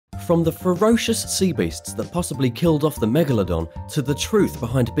From the ferocious sea beasts that possibly killed off the megalodon to the truth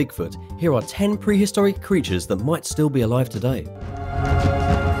behind Bigfoot, here are 10 prehistoric creatures that might still be alive today.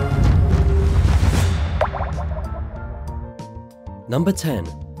 Number 10.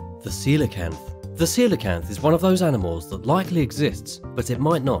 The Coelacanth. The Coelacanth is one of those animals that likely exists, but it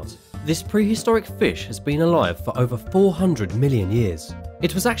might not. This prehistoric fish has been alive for over 400 million years.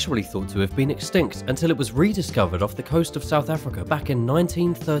 It was actually thought to have been extinct until it was rediscovered off the coast of South Africa back in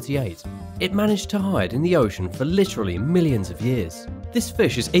 1938. It managed to hide in the ocean for literally millions of years. This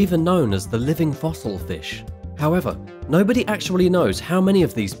fish is even known as the living fossil fish. However, nobody actually knows how many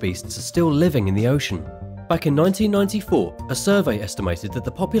of these beasts are still living in the ocean. Back in 1994, a survey estimated that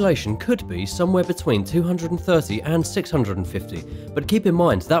the population could be somewhere between 230 and 650, but keep in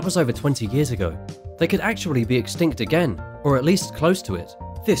mind that was over 20 years ago. They could actually be extinct again, or at least close to it.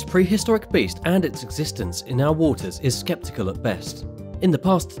 This prehistoric beast and its existence in our waters is skeptical at best. In the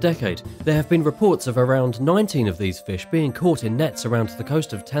past decade, there have been reports of around 19 of these fish being caught in nets around the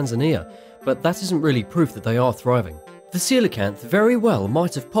coast of Tanzania, but that isn't really proof that they are thriving. The Coelacanth very well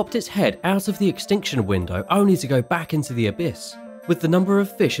might have popped its head out of the extinction window only to go back into the abyss. With the number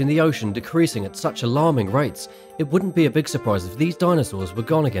of fish in the ocean decreasing at such alarming rates, it wouldn't be a big surprise if these dinosaurs were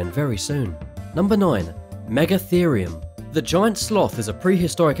gone again very soon. Number 9. Megatherium. The giant sloth is a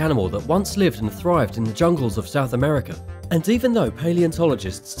prehistoric animal that once lived and thrived in the jungles of South America. And even though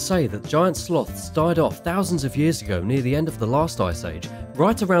paleontologists say that giant sloths died off thousands of years ago near the end of the last ice age,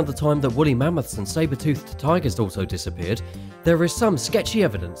 right around the time that woolly mammoths and saber-toothed tigers also disappeared, there is some sketchy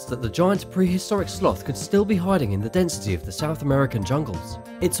evidence that the giant prehistoric sloth could still be hiding in the density of the South American jungles.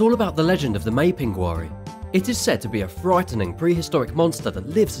 It's all about the legend of the Maypingwari. It is said to be a frightening prehistoric monster that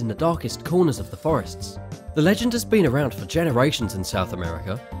lives in the darkest corners of the forests. The legend has been around for generations in South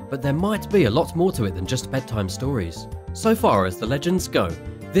America, but there might be a lot more to it than just bedtime stories. So far as the legends go,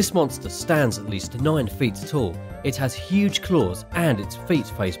 this monster stands at least 9 feet tall, it has huge claws and its feet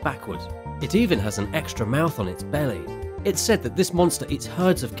face backward. It even has an extra mouth on its belly. It's said that this monster eats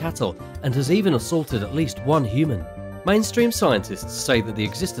herds of cattle and has even assaulted at least one human. Mainstream scientists say that the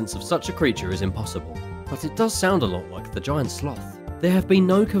existence of such a creature is impossible, but it does sound a lot like the giant sloth. There have been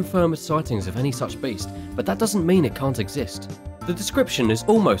no confirmed sightings of any such beast, but that doesn't mean it can't exist. The description is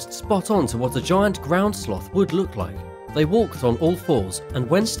almost spot on to what a giant ground sloth would look like. They walked on all fours, and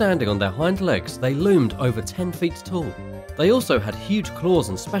when standing on their hind legs, they loomed over 10 feet tall. They also had huge claws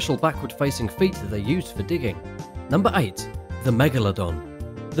and special backward-facing feet that they used for digging. Number 8. The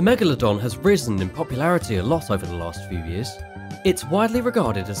Megalodon. The Megalodon has risen in popularity a lot over the last few years. It's widely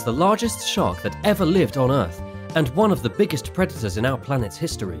regarded as the largest shark that ever lived on Earth, and one of the biggest predators in our planet's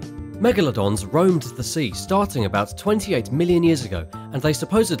history. Megalodons roamed the sea starting about 28 million years ago, and they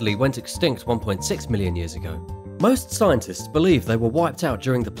supposedly went extinct 1.6 million years ago. Most scientists believe they were wiped out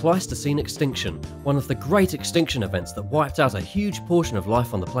during the Pleistocene extinction, one of the great extinction events that wiped out a huge portion of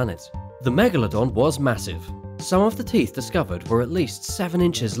life on the planet. The Megalodon was massive. Some of the teeth discovered were at least 7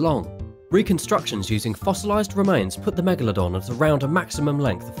 inches long. Reconstructions using fossilized remains put the Megalodon at around a maximum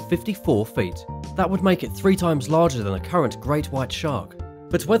length of 54 feet. That would make it 3 times larger than a current great white shark.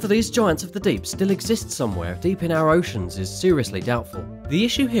 But whether these giants of the deep still exist somewhere deep in our oceans is seriously doubtful. The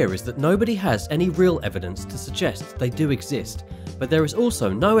issue here is that nobody has any real evidence to suggest they do exist, but there is also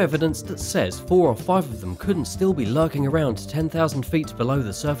no evidence that says 4 or 5 of them couldn't still be lurking around 10,000 feet below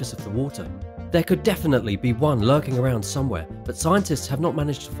the surface of the water. There could definitely be one lurking around somewhere, but scientists have not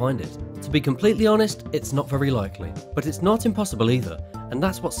managed to find it. To be completely honest, it's not very likely, but it's not impossible either, and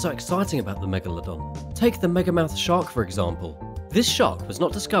that's what's so exciting about the Megalodon. Take the megamouth shark for example. This shark was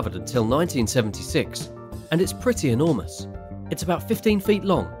not discovered until 1976, and it's pretty enormous. It's about 15 feet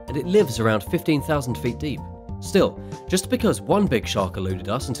long, and it lives around 15,000 feet deep. Still, just because one big shark eluded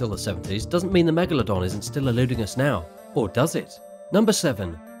us until the 70s doesn't mean the Megalodon isn't still eluding us now. Or does it? Number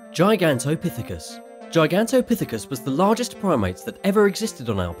 7. Gigantopithecus. Gigantopithecus was the largest primate that ever existed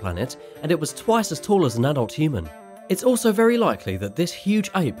on our planet, and it was twice as tall as an adult human. It's also very likely that this huge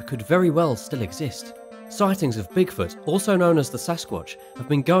ape could very well still exist. Sightings of Bigfoot, also known as the Sasquatch, have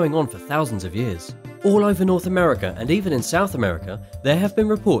been going on for thousands of years. All over North America and even in South America, there have been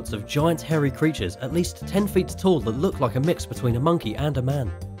reports of giant hairy creatures at least 10 feet tall that look like a mix between a monkey and a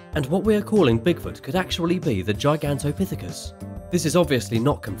man. And what we are calling Bigfoot could actually be the Gigantopithecus. This is obviously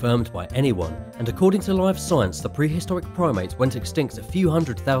not confirmed by anyone, and according to live science, the prehistoric primate went extinct a few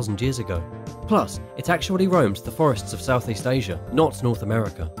 100,000 years ago. Plus, it actually roamed the forests of Southeast Asia, not North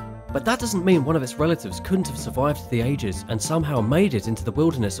America. But that doesn't mean one of its relatives couldn't have survived the ages and somehow made it into the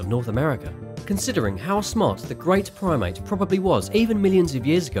wilderness of North America. Considering how smart the great primate probably was even millions of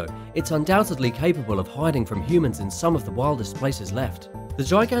years ago, it's undoubtedly capable of hiding from humans in some of the wildest places left. The The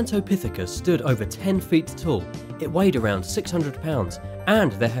Gigantopithecus stood over 10 feet tall, it weighed around 600 pounds,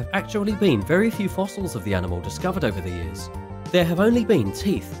 and there have actually been very few fossils of the animal discovered over the years. There have only been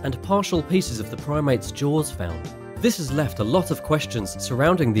teeth and partial pieces of the primate's jaws found. This has left a lot of questions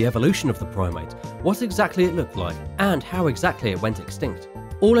surrounding the evolution of the primate, what exactly it looked like, and how exactly it went extinct.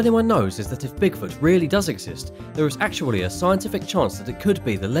 All anyone knows is that if Bigfoot really does exist, there is actually a scientific chance that it could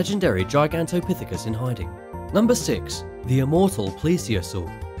be the legendary Gigantopithecus in hiding. Number 6. The immortal plesiosaur.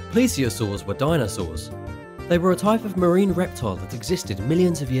 Plesiosaurs were dinosaurs. They were a type of marine reptile that existed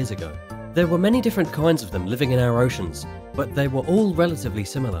millions of years ago. There were many different kinds of them living in our oceans, but they were all relatively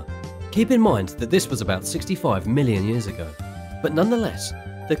similar. Keep in mind that this was about 65 million years ago. But nonetheless,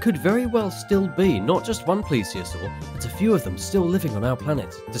 there could very well still be not just one plesiosaur, but a few of them still living on our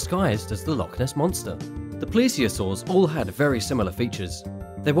planet, disguised as the Loch Ness Monster. The plesiosaurs all had very similar features.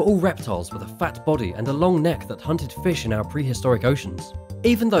 They were all reptiles with a fat body and a long neck that hunted fish in our prehistoric oceans.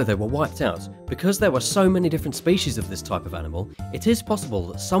 Even though they were wiped out, because there were so many different species of this type of animal, it is possible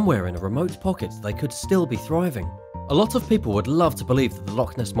that somewhere in a remote pocket they could still be thriving. A lot of people would love to believe that the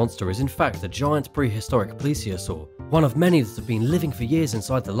Loch Ness Monster is in fact a giant prehistoric plesiosaur, one of many that have been living for years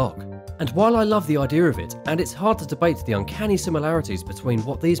inside the loch. And while I love the idea of it, and it's hard to debate the uncanny similarities between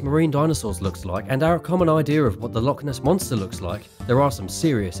what these marine dinosaurs looked like and our common idea of what the Loch Ness Monster looks like, there are some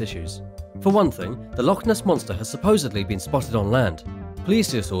serious issues. For one thing, the Loch Ness Monster has supposedly been spotted on land.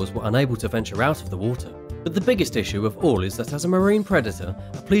 Plesiosaurs were unable to venture out of the water. But the biggest issue of all is that as a marine predator,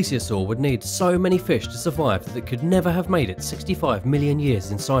 a plesiosaur would need so many fish to survive that it could never have made it 65 million years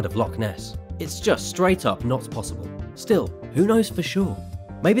inside of Loch Ness. It's just straight up not possible. Still, who knows for sure?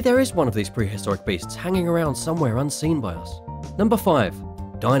 Maybe there is one of these prehistoric beasts hanging around somewhere unseen by us. Number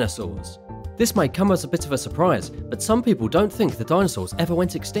 5. Dinosaurs. This may come as a bit of a surprise, but some people don't think the dinosaurs ever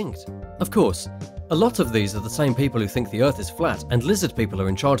went extinct. Of course, a lot of these are the same people who think the Earth is flat and lizard people are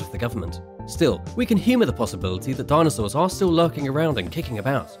in charge of the government. Still, we can humour the possibility that dinosaurs are still lurking around and kicking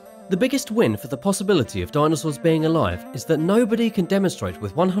about. The biggest win for the possibility of dinosaurs being alive is that nobody can demonstrate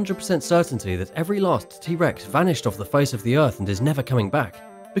with 100% certainty that every last T-Rex vanished off the face of the Earth and is never coming back.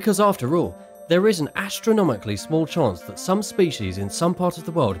 Because after all, there is an astronomically small chance that some species in some part of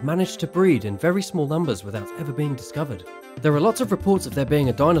the world managed to breed in very small numbers without ever being discovered. There are lots of reports of there being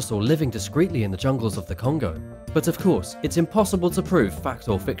a dinosaur living discreetly in the jungles of the Congo, but of course, it's impossible to prove fact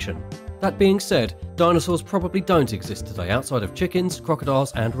or fiction. That being said, dinosaurs probably don't exist today outside of chickens,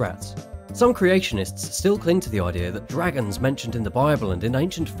 crocodiles, and rats. Some creationists still cling to the idea that dragons mentioned in the Bible and in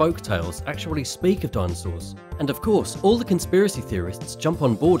ancient folk tales actually speak of dinosaurs. And of course, all the conspiracy theorists jump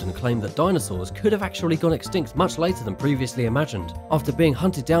on board and claim that dinosaurs could have actually gone extinct much later than previously imagined, after being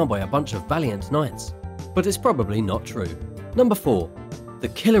hunted down by a bunch of valiant knights. But it's probably not true. Number 4. The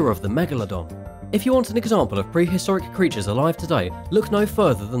killer of the megalodon. If you want an example of prehistoric creatures alive today, look no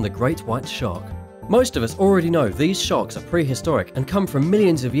further than the great white shark. Most of us already know these sharks are prehistoric and come from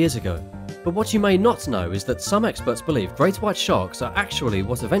millions of years ago. But what you may not know is that some experts believe great white sharks are actually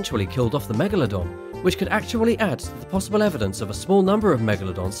what eventually killed off the megalodon, which could actually add to the possible evidence of a small number of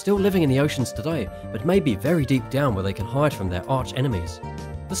megalodons still living in the oceans today, but maybe very deep down where they can hide from their arch enemies.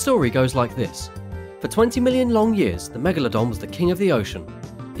 The story goes like this. For 20 million long years, the megalodon was the king of the ocean.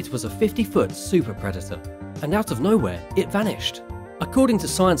 It was a 50-foot super predator, and out of nowhere, it vanished. According to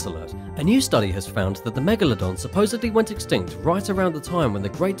Science Alert, a new study has found that the megalodon supposedly went extinct right around the time when the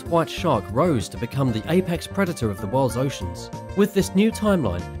great white shark rose to become the apex predator of the world's oceans. With this new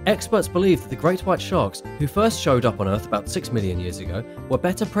timeline, experts believe that the great white sharks, who first showed up on Earth about 6 million years ago, were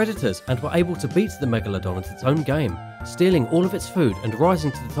better predators and were able to beat the megalodon at its own game, stealing all of its food and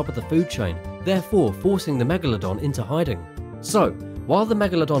rising to the top of the food chain, therefore forcing the megalodon into hiding. So, while the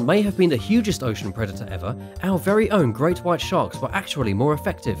megalodon may have been the hugest ocean predator ever, our very own great white sharks were actually more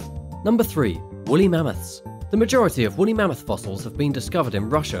effective. Number 3. Woolly mammoths. The majority of woolly mammoth fossils have been discovered in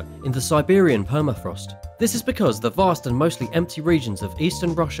Russia in the Siberian permafrost. This is because the vast and mostly empty regions of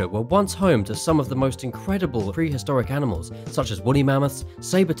eastern Russia were once home to some of the most incredible prehistoric animals, such as woolly mammoths,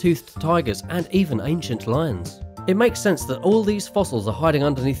 saber-toothed tigers, and even ancient lions. It makes sense that all these fossils are hiding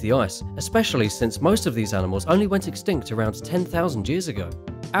underneath the ice, especially since most of these animals only went extinct around 10,000 years ago.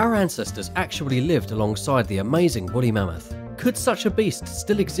 Our ancestors actually lived alongside the amazing woolly mammoth. Could such a beast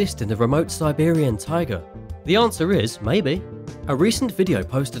still exist in the remote Siberian taiga? The answer is maybe. A recent video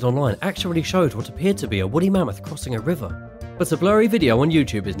posted online actually showed what appeared to be a woolly mammoth crossing a river. But a blurry video on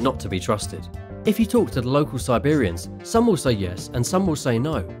YouTube is not to be trusted. If you talk to the local Siberians, some will say yes and some will say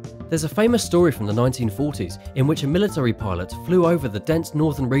no. There's a famous story from the 1940s in which a military pilot flew over the dense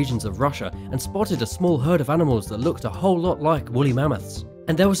northern regions of Russia and spotted a small herd of animals that looked a whole lot like woolly mammoths.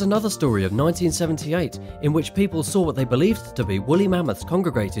 And there was another story of 1978 in which people saw what they believed to be woolly mammoths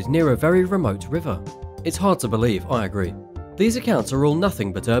congregated near a very remote river. It's hard to believe, I agree. These accounts are all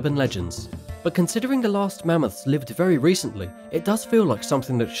nothing but urban legends. But considering the last mammoths lived very recently, it does feel like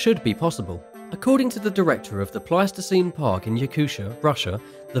something that should be possible. According to the director of the Pleistocene Park in Yakutia, Russia,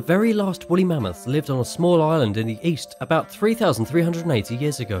 the very last woolly mammoths lived on a small island in the east about 3,380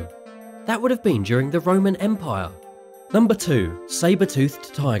 years ago. That would have been during the Roman Empire. Number 2.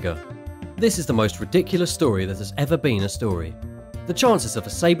 Saber-toothed tiger. This is the most ridiculous story that has ever been a story. The chances of a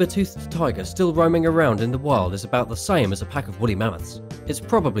saber-toothed tiger still roaming around in the wild is about the same as a pack of woolly mammoths. It's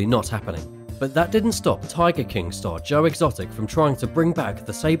probably not happening. But that didn't stop Tiger King star Joe Exotic from trying to bring back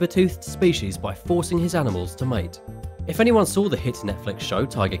the saber-toothed species by forcing his animals to mate. If anyone saw the hit Netflix show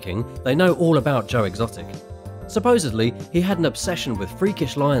Tiger King, they know all about Joe Exotic. Supposedly, he had an obsession with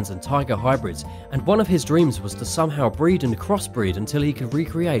freakish lions and tiger hybrids, and one of his dreams was to somehow breed and crossbreed until he could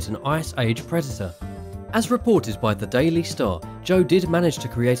recreate an Ice Age predator. As reported by the Daily Star, Joe did manage to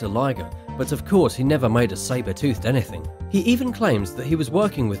create a liger, but of course he never made a saber-toothed anything. He even claims that he was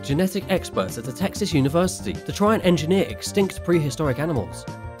working with genetic experts at a Texas university to try and engineer extinct prehistoric animals.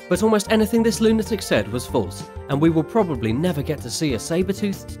 But almost anything this lunatic said was false, and we will probably never get to see a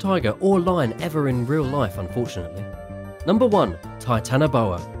saber-toothed tiger or lion ever in real life, unfortunately. Number 1.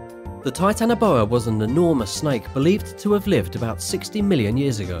 Titanoboa. The Titanoboa was an enormous snake believed to have lived about 60 million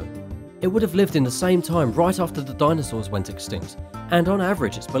years ago. It would have lived in the same time right after the dinosaurs went extinct, and on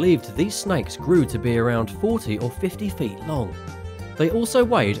average it's believed these snakes grew to be around 40 or 50 feet long. They also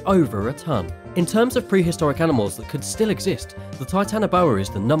weighed over a ton. In terms of prehistoric animals that could still exist, the Titanoboa is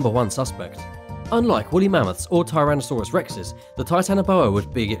the number 1 suspect. Unlike woolly mammoths or Tyrannosaurus rexes, the Titanoboa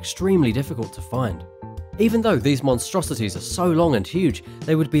would be extremely difficult to find. Even though these monstrosities are so long and huge,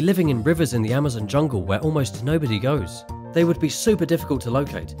 they would be living in rivers in the Amazon jungle where almost nobody goes. They would be super difficult to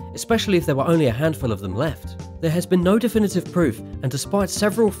locate, especially if there were only a handful of them left. There has been no definitive proof, and despite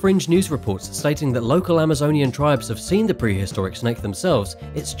several fringe news reports stating that local Amazonian tribes have seen the prehistoric snake themselves,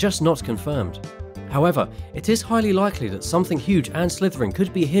 it's just not confirmed. However, it is highly likely that something huge and slithering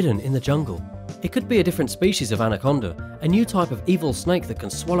could be hidden in the jungle. It could be a different species of anaconda, a new type of evil snake that can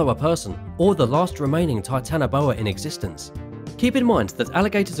swallow a person, or the last remaining Titanoboa in existence. Keep in mind that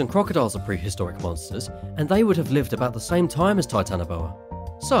alligators and crocodiles are prehistoric monsters, and they would have lived about the same time as Titanoboa.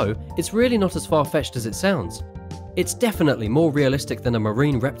 So, it's really not as far-fetched as it sounds. It's definitely more realistic than a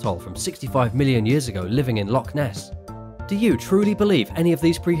marine reptile from 65 million years ago living in Loch Ness. Do you truly believe any of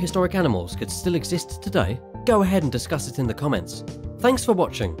these prehistoric animals could still exist today? Go ahead and discuss it in the comments. Thanks for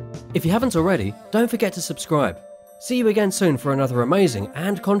watching. If you haven't already, don't forget to subscribe. See you again soon for another amazing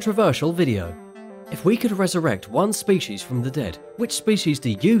and controversial video. If we could resurrect one species from the dead, which species do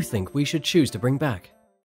you think we should choose to bring back?